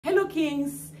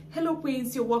kings, hello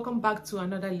queens, you're welcome back to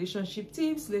another relationship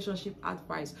tips, relationship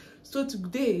advice. So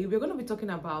today we're going to be talking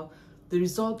about the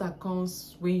result that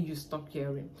comes when you stop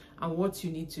caring and what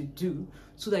you need to do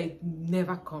so that it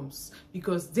never comes,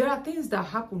 because there are things that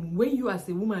happen when you as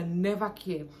a woman never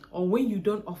care or when you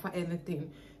don't offer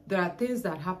anything. There are things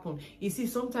that happen. You see,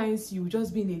 sometimes you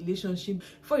just be in a relationship,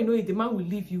 before you know it, the man will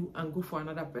leave you and go for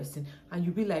another person, and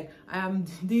you'll be like, I am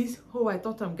this, oh, I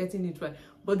thought I'm getting it right.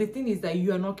 But the thing is that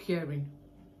you are not caring.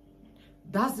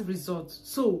 That's the result.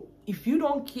 So if you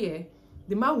don't care,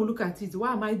 the man will look at it.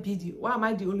 Why am I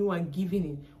the only one giving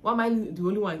it? Why am I the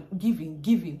only one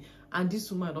giving? And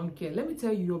this woman don't care. Let me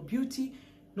tell you, your beauty,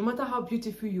 no matter how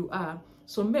beautiful you are,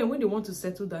 some men, when they want to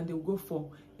settle down, they will go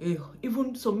for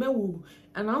even some men will,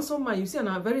 an handsome man, you see,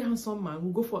 a very handsome man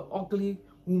will go for ugly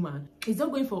woman. He's not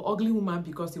going for ugly woman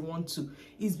because he wants to.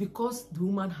 It's because the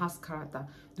woman has character.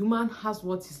 The woman has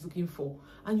what he's looking for.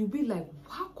 And you'll be like,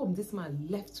 how come this man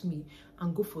left me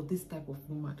and go for this type of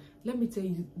woman? Let me tell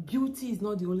you, beauty is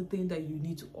not the only thing that you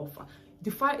need to offer. The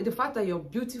fact that you're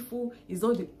beautiful is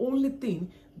not the only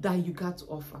thing that you got to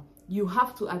offer. You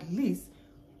have to at least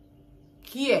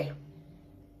care.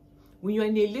 When you're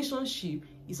in a relationship,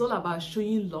 it's all about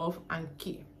showing love and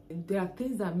care. And there are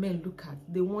things that men look at.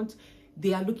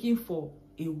 They are looking for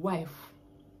a wife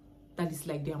that is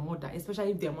like their mother,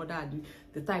 especially if their mother are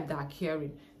the type that are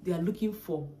caring. They are looking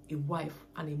for a wife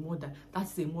and a mother.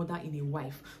 That's a mother in a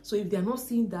wife. So if they're not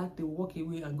seeing that, they walk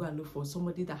away and go and look for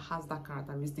somebody that has that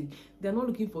characteristic. They're not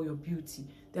looking for your beauty.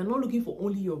 They're not looking for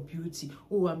only your beauty.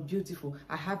 Oh, I'm beautiful,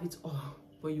 I have it all.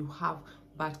 But you have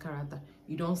bad character.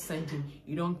 You don't send him,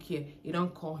 you don't care, you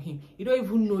don't call him, you don't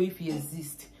even know if he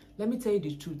exists. Let me tell you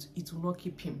the truth, it will not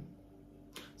keep him.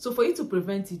 So for you to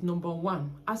prevent it, number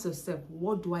one, ask yourself,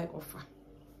 what do I offer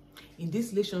in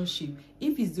this relationship?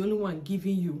 If he's the only one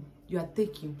giving you, you are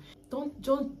taking.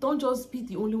 Don't just be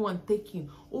the only one taking.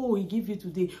 Oh, he give you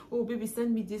today, oh baby,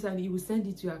 send me this, and he will send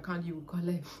it to your account, you will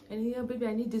collect, and yeah, baby,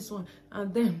 I need this one.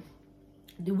 And then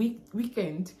the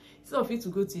weekend, instead of you to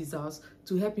go to his house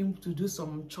to help him to do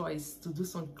some chores, to do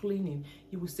some cleaning,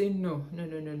 he will say, no,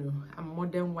 I'm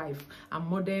modern wife, I'm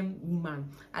modern woman,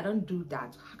 I don't do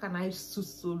that. How can I stoop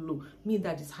so low? Me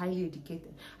that is highly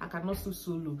educated, I cannot stoop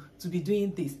so low to be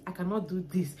doing this. I cannot do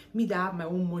this. Me that have my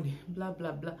own money, blah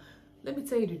blah blah. Let me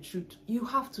tell you the truth, you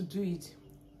have to do it.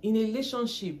 In a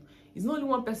relationship, it's not only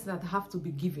one person that have to be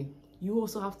giving. You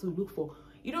also have to look for.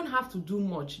 You don't have to do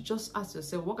much. Just ask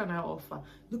yourself, what can I offer?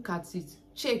 Look at it.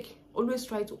 Check. Always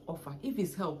try to offer. If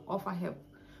it's help, offer help.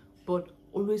 But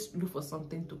always look for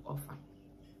something to offer.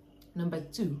 Number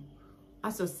two,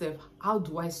 ask yourself, how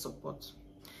do I support?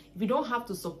 If you don't have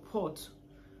to support,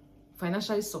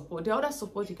 financially support, the other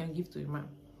support you can give to a man.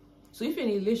 So if you're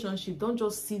in a relationship, don't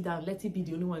just sit down, let him be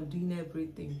the only one doing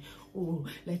everything. Oh,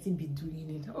 let him be doing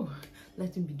it. Oh,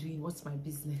 let him be doing, what's my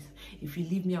business? If you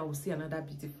leave me, I will see another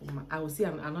beautiful man. I will see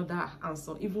another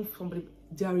answer. Even somebody,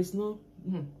 there is no,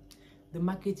 the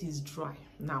market is dry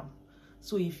now.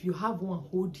 So if you have one,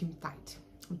 hold him tight.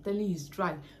 I'm telling you, it's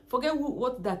dry. Forget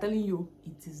what they're telling you.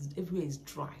 It is, everywhere is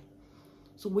dry.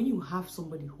 So when you have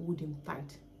somebody, hold him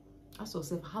tight. Ask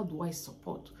yourself, how do I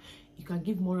support? You can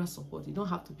give moral support. You don't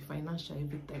have to be financial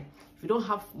every time. If you don't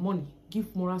have money,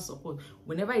 give moral support.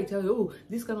 Whenever I tell you, oh,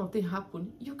 this kind of thing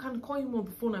happened, you can call him on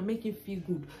the phone and make him feel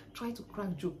good. Try to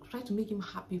crack joke. Try to make him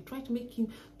happy. Try to make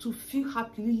him to feel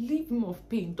happy. Leave him of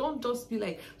pain. Don't just be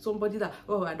like somebody that,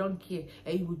 oh, I don't care,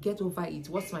 and you will get over it.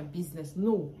 What's my business?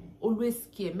 No. Always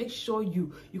care. Make sure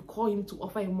you call him to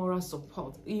offer him moral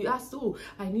support. You ask, oh,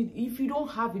 I need, if you don't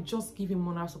have it, just give him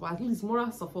moral support. At least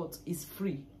moral support is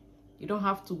free. You don't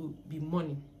have to be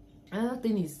money. Another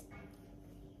thing is,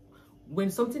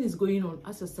 when something is going on,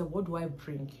 ask yourself, what do I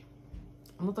bring?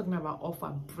 I'm not talking about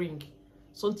offer, bring.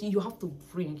 Something you have to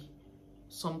bring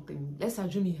something. Let's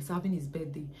assume he's having his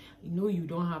birthday. You know you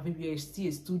don't have, maybe you're still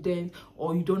a student,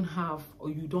 or you don't have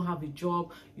a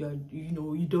job,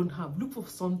 you don't have. Look for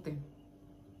something.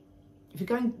 If you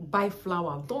can't buy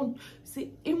flour, don't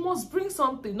say it must bring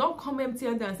something. Don't come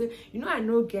empty-handed and say, I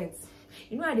know get.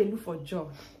 I dey look for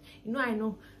job. I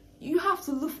know. You have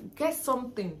to get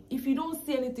something. If you don't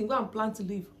see anything, go and plan to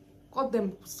leave. Cut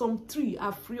them. Some tree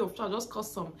are free of charge. Just cut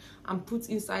some and put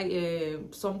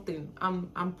inside something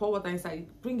and pour water inside.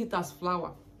 Bring it as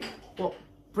flour. But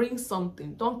bring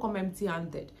something. Don't come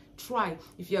empty-handed. Try.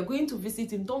 If you are going to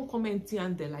visit him, don't come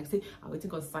empty-handed. Like say, I will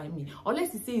think of sign me.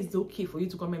 Unless he says it's okay for you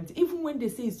to come empty. Even when they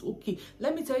say it's okay,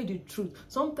 let me tell you the truth.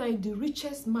 Sometimes the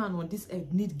richest man on this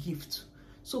earth need gift.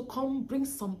 So come, bring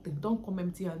something. Don't come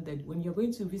empty-handed. When you're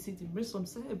going to visit him, bring some.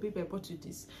 Say, hey, baby, I bought you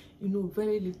this.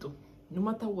 Very little. No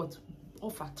matter what,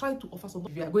 offer. Try to offer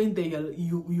something. If you are going there,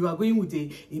 you are going with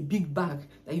a big bag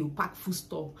that you pack food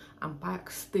stuff and pack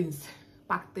things,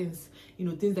 you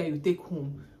know, things that you take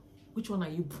home. Which one are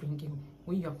you bringing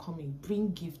when you are coming?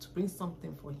 Bring gift, bring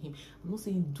something for him. I'm not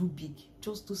saying do big,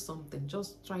 just do something.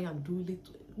 Just try and do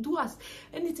little. Do as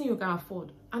anything you can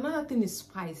afford. Another thing is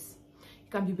spice. It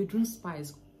can be bedroom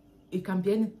spice. It can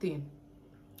be anything.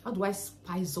 How do I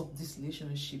spice up this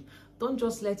relationship? Don't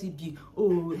just let it be,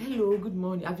 oh, hello, good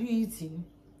morning. Have you eaten?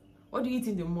 What do you eat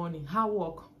in the morning? How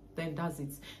work? Then that's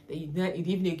it. Then in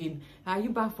the evening again, are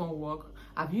you back from work?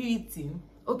 Have you eaten?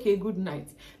 Okay, good night.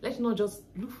 Let's not just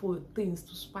look for things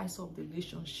to spice up the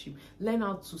relationship. Learn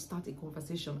how to start a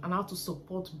conversation and how to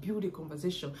build a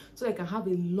conversation so I can have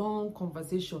a long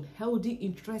conversation, healthy,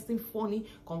 interesting, funny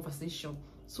conversation.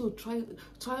 So try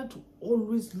to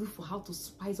always look for how to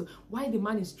spice up. While the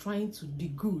man is trying to be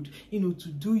good, you know, to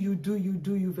do you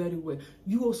very well,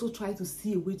 you also try to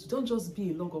see a way to, don't just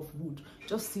be a log of wood.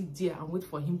 Just sit there and wait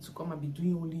for him to come and be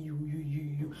doing only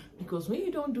you. Because when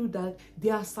you don't do that,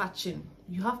 they are searching.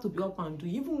 You have to be up and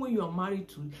doing. Even when you are married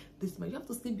to this man, you have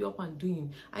to still be up and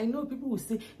doing. I know people will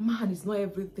say, man, it's not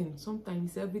everything.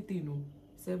 Sometimes it's everything, no.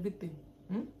 It's everything.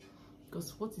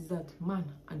 Because what is that? Man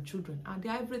and children. And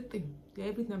they're everything. They're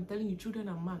everything. I'm telling you, children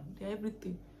and man, they're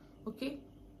everything. Okay?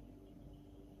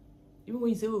 Even when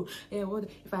you say, oh, what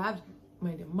if I have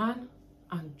my man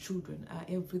and children are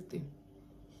everything.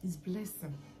 It's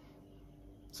blessing.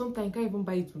 Sometimes you can't even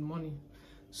buy it with money.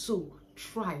 So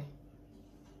try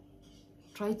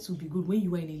to be good when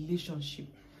you are in a relationship.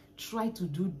 Try to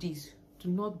do this.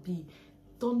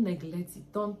 Don't neglect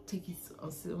it. Don't take it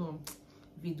and say,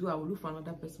 if you do, I will look for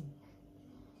another person.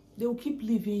 They will keep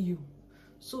leaving you.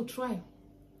 So try.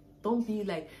 Don't be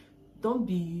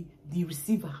the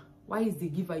receiver. Why is the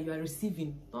giver? You are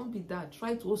receiving. Don't be that.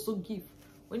 Try to also give.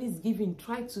 When it's giving,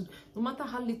 try to, no matter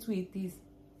how little it is.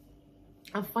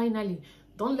 And finally,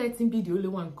 don't let him be the only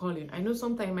one calling. I know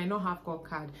sometimes you might not have call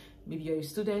card. Maybe you're a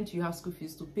student, you have school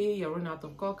fees to pay, you're running out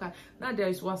of call card. Now there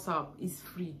is WhatsApp. It's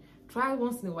free. Try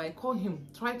once in a while. Call him.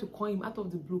 Try to call him out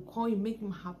of the blue. Call him. Make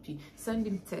him happy. Send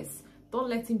him text. Don't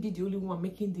let him be the only one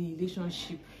making the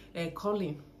relationship,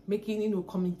 calling, making,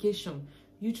 communication.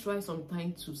 You try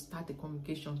sometime to start a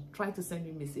communication. Try to send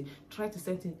him a message. Try to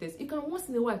send him text. You can once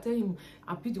in a while tell him,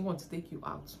 I'll be the one to take you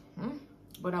out.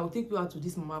 But I will take you out to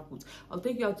this mama put. I'll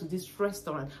take you out to this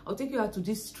restaurant. I'll take you out to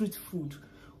this street food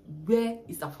where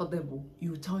it's affordable.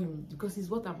 You tell him, because it's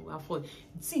what I will afford.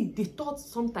 See, the thought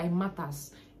sometimes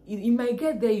matters. He might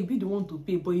get there, you'll be the one to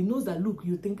pay, but he knows that, look,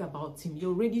 you think about him,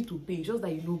 you're ready to pay. It's just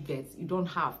that you don't get, you don't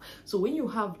have. So when you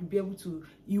have,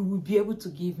 you will be able to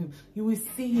give him. You will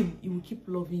see him, he will keep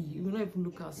loving you. You will not even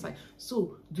look outside.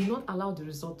 So do not allow the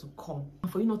result to come.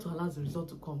 And for you not to allow the result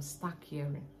to come, start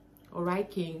caring. All right,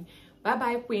 King.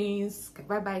 Bye-bye, Queens.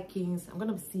 Bye-bye, Kings. I'm going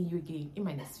to be seeing you again in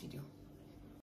my next video.